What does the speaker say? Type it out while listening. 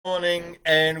Morning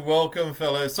and welcome,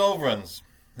 fellow sovereigns.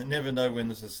 I never know when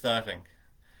this is starting.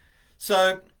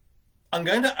 So, I'm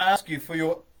going to ask you for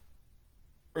your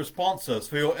responses,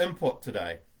 for your input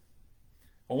today.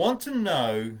 I want to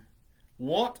know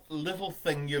what little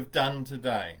thing you've done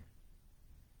today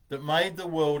that made the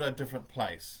world a different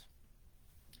place.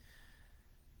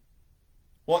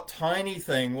 What tiny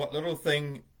thing, what little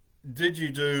thing did you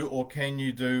do, or can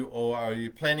you do, or are you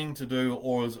planning to do,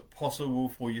 or is it possible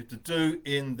for you to do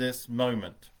in this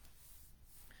moment?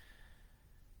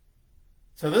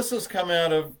 So this has come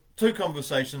out of two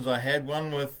conversations I had,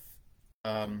 one with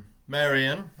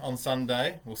Marion on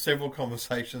Sunday, or several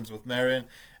conversations with Marion,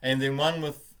 and then one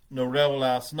with Norel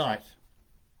last night,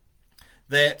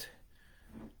 that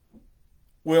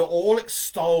we're all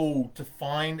extolled to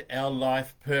find our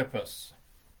life purpose.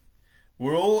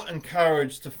 We're all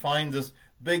encouraged to find this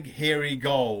big, hairy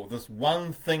goal, this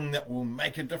one thing that will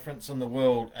make a difference in the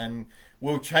world and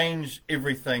will change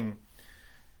everything.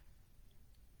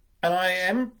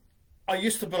 And I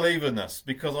used to believe in this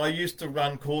because I used to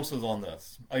run courses on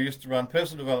this. I used to run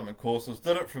personal development courses,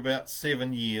 did it for about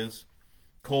 7 years,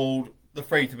 called the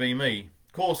Free to Be Me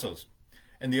courses.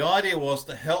 And the idea was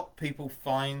to help people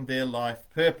find their life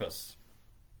purpose.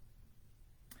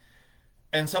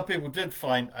 And some people did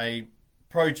find a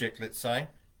project, let's say.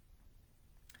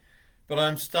 But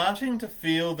I'm starting to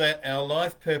feel that our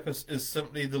life purpose is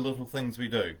simply the little things we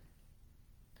do.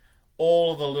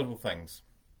 All of the little things.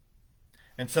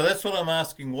 And so that's what I'm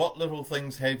asking. What little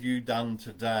things have you done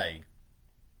today?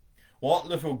 What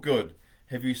little good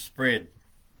have you spread?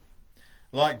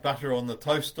 Like butter on the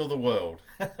toast of the world.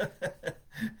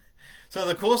 So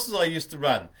the courses I used to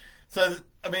run. So,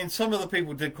 some of the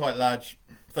people did quite large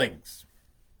things.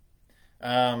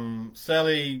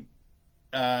 Sally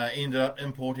ended up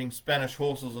importing Spanish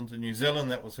horses into New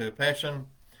Zealand. That was her passion.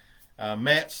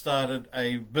 Matt started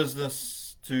a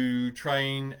business to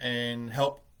train and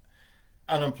help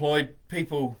unemployed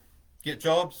people get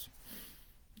jobs.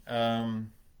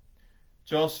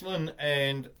 Jocelyn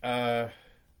and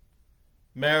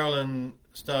Marilyn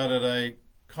started a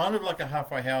kind of like a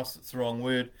halfway house, it's the wrong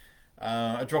word,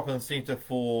 a drop-in centre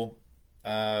for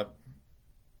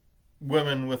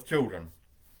women with children,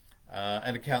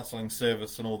 and a counselling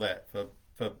service and all that for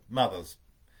mothers.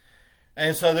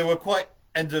 And so there were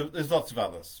there's lots of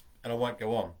others, and I won't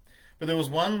go on. But there was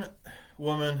one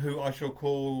woman who I shall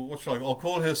call, I'll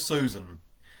call her Susan.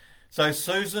 So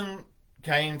Susan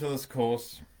came to this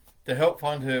course to help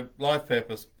find her life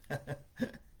purpose.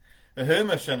 Her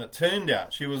mission, it turned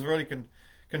out, she was really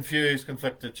confused,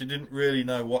 conflicted. She didn't really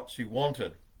know what she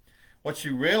wanted. What she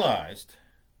realised,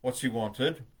 what she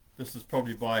wanted, this is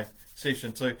probably by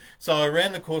session 2. So I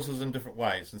ran the courses in different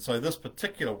ways. And so this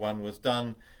particular one was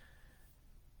done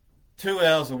 2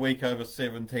 hours a week over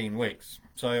 17 weeks.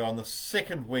 So on the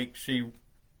second week, she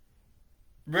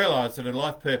realised that her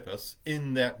life purpose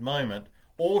in that moment,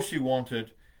 all she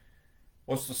wanted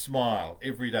was to smile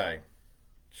every day.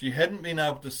 She hadn't been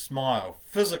able to smile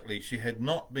physically. She had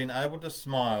not been able to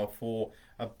smile for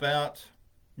about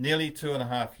nearly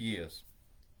 2.5 years.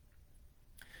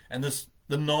 And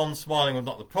the non-smiling was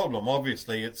not the problem.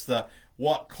 Obviously, it's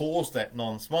what caused that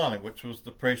non-smiling, which was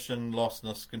depression,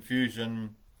 lostness,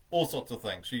 confusion, all sorts of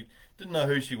things. She didn't know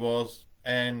who she was,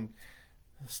 and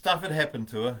stuff had happened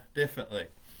to her, definitely.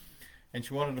 And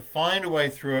she wanted to find a way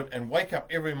through it and wake up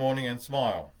every morning and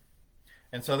smile.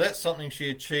 And so that's something she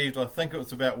achieved. I think it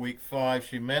was about week 5.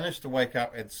 She managed to wake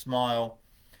up and smile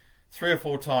 3 or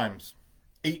 4 times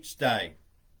each day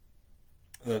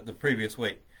the previous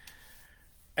week.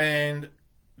 And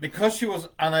because she was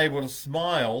unable to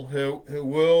smile, her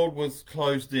world was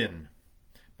closed in.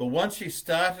 But once she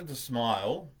started to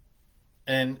smile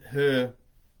and her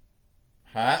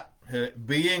heart, her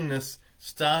beingness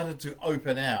started to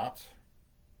open out,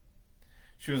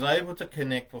 she was able to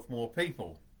connect with more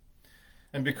people.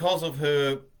 And because of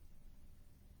her,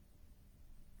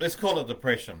 let's call it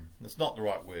depression, it's not the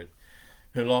right word,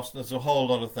 her lostness, a whole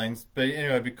lot of things. But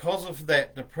anyway, because of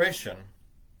that depression,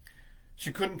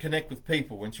 she couldn't connect with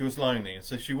people when she was lonely. And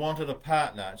so she wanted a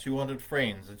partner, and she wanted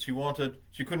friends, and she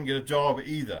couldn't get a job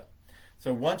either.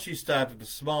 So once she started to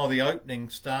smile, the opening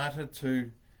started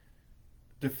to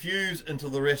diffuse into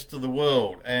the rest of the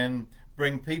world and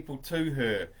bring people to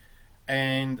her.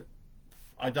 And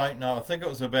I don't know, I think it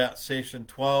was about session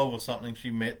 12 or something, she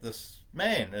met this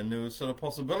man, and there was sort of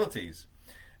possibilities.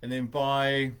 And then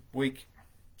by week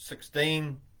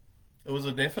 16, it was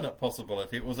a definite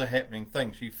possibility. It was a happening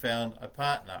thing. She found a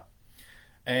partner.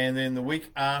 And then the week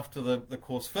after the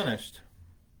course finished,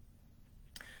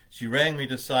 she rang me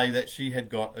to say that she had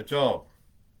got a job.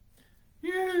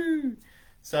 Yay!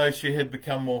 So she had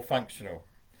become more functional.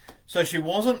 So she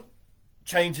wasn't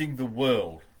changing the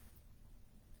world.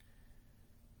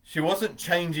 She wasn't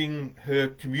changing her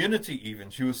community even.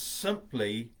 She was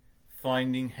simply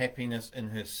finding happiness in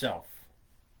herself.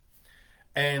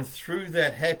 And through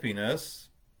that happiness,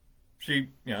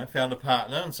 she, found a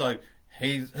partner, and so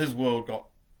his world got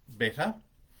better.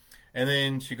 And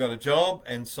then she got a job,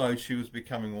 and so she was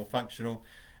becoming more functional.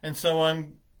 And so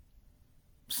I'm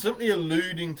simply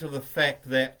alluding to the fact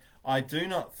that I do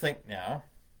not think now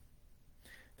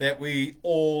that we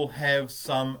all have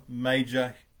some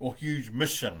major or huge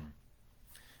mission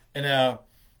in our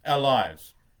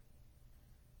lives.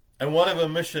 And whatever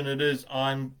mission it is,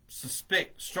 I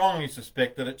strongly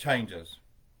suspect that it changes.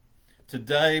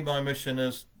 Today my mission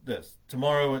is this,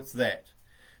 tomorrow it's that.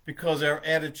 Because our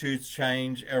attitudes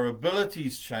change, our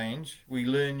abilities change, we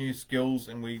learn new skills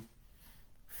and we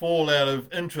fall out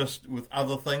of interest with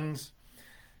other things.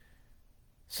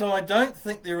 So I don't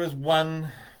think there is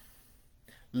one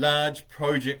large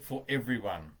project for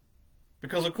everyone.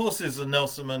 Because of course there's the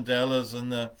Nelson Mandelas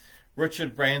and the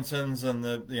Richard Bransons and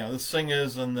the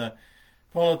singers and the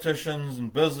politicians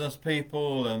and business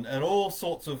people and all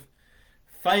sorts of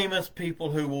famous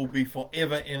people who will be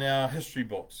forever in our history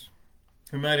books,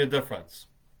 who made a difference.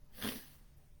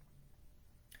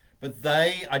 But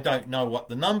I don't know what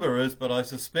the number is, but I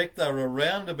suspect they're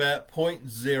around about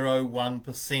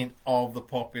 0.01% of the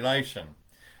population.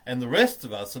 And the rest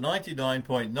of us, the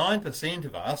 99.9%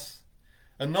 of us,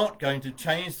 are not going to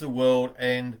change the world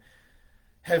and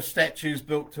have statues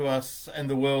built to us and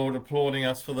the world applauding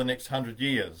us for the next 100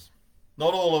 years.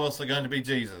 Not all of us are going to be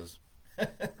Jesus.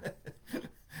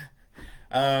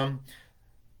 And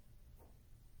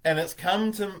it's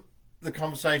come to the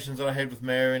conversations that I had with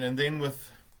Marion and then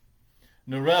with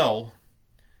Narelle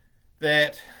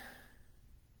that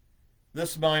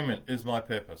this moment is my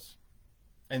purpose.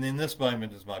 And then this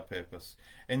moment is my purpose.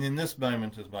 And then this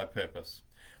moment is my purpose.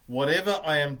 Whatever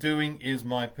I am doing is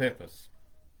my purpose.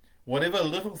 Whatever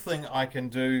little thing I can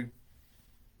do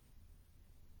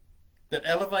that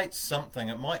elevates something.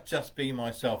 It might just be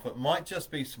myself. It might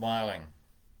just be smiling.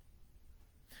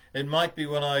 It might be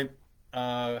when I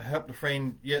helped a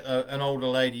friend, an older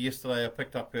lady yesterday. I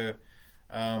picked up her,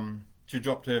 she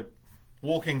dropped her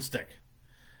walking stick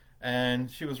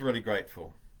and she was really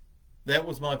grateful. That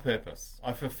was my purpose.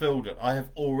 I fulfilled it. I have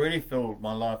already filled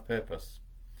my life purpose.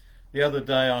 The other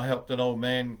day I helped an old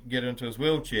man get into his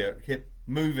wheelchair. It kept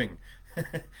moving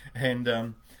and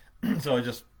so I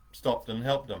just stopped and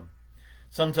helped him.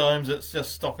 Sometimes it's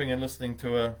just stopping and listening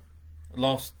to a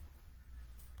lost,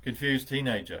 confused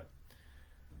teenager.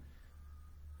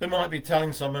 It might be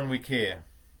telling someone we care.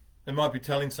 It might be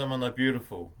telling someone they're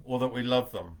beautiful or that we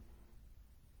love them.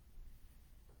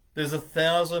 There's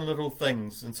 1,000 little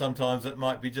things, and sometimes it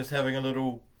might be just having a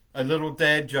little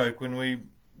dad joke when we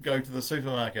go to the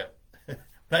supermarket,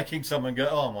 making someone go,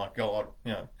 "Oh my God,"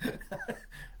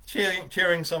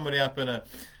 cheering somebody up in a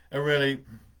really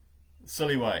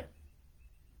silly way.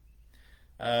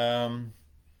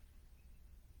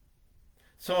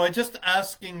 So I'm just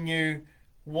asking you,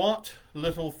 what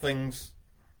little things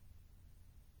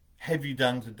have you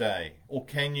done today, or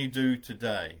can you do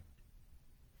today?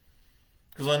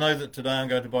 Because I know that today I'm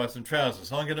going to buy some trousers,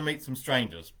 so I'm going to meet some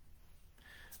strangers.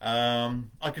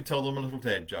 I could tell them a little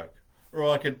dad joke, or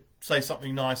I could say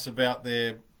something nice about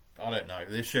their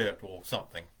shirt or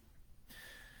something,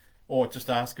 or just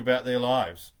ask about their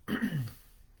lives.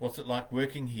 What's it like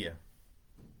working here?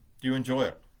 Do you enjoy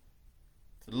it?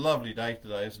 It's a lovely day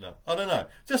today, isn't it? I don't know.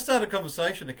 Just start a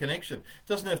conversation, a connection. It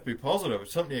doesn't have to be positive.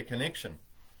 It's simply a connection.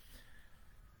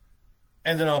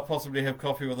 And then I'll possibly have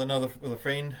coffee with a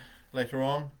friend later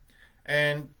on.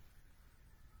 And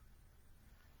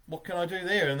what can I do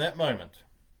there in that moment?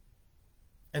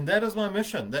 And that is my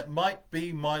mission. That might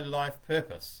be my life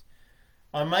purpose.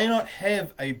 I may not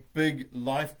have a big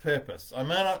life purpose. I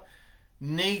may not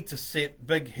need to set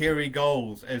big, hairy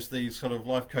goals as these sort of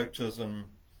life coaches and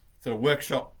sort of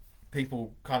workshop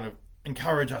people kind of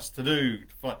encourage us to do,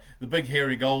 the big,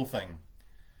 hairy goal thing.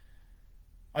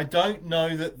 I don't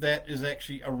know that that is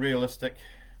actually a realistic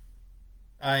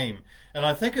aim. And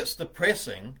I think it's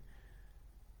depressing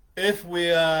if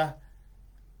we are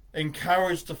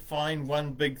encouraged to find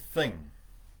one big thing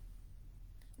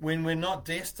when we're not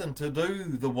destined to do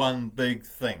the one big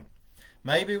thing.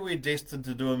 Maybe we're destined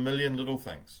to do 1,000,000 little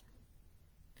things.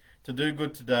 To do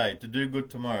good today, to do good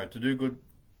tomorrow, to do good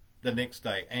the next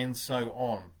day, and so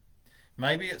on.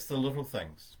 Maybe it's the little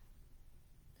things.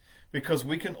 Because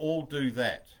we can all do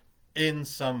that in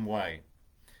some way.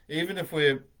 Even if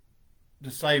we're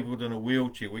disabled in a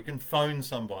wheelchair, we can phone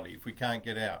somebody if we can't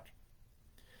get out.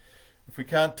 If we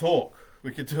can't talk,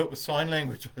 we could do it with sign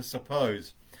language, I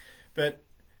suppose. But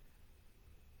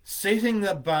setting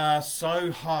the bar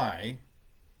so high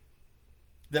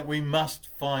that we must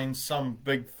find some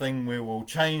big thing where we'll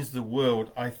change the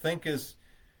world, I think is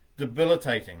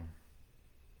debilitating.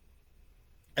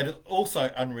 And it's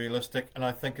also unrealistic, and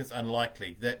I think it's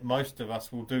unlikely that most of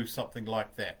us will do something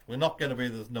like that. We're not going to be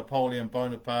the Napoleon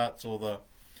Bonapartes or the,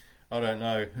 I don't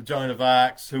know, Joan of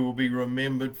Arc, who will be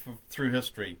remembered through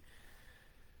history.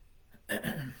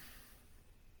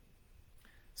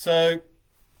 So,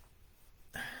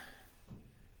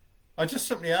 I just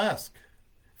simply ask,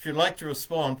 if you'd like to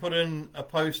respond, put in a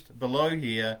post below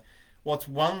here, what's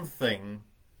one thing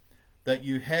that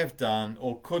you have done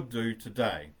or could do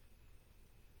today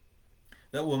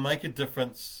that will make a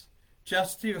difference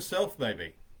just to yourself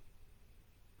maybe,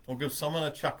 or give someone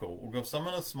a chuckle, or give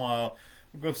someone a smile,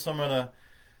 or give someone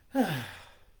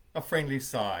a friendly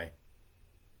sigh.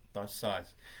 Nice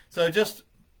sighs. So just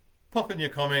pop in your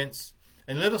comments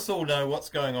and let us all know what's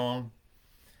going on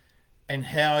and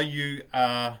how you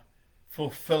are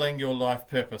fulfilling your life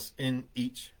purpose in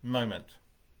each moment.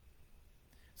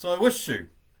 So I wish you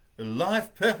a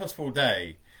life purposeful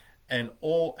day and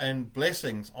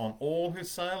blessings on all who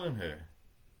sail in her.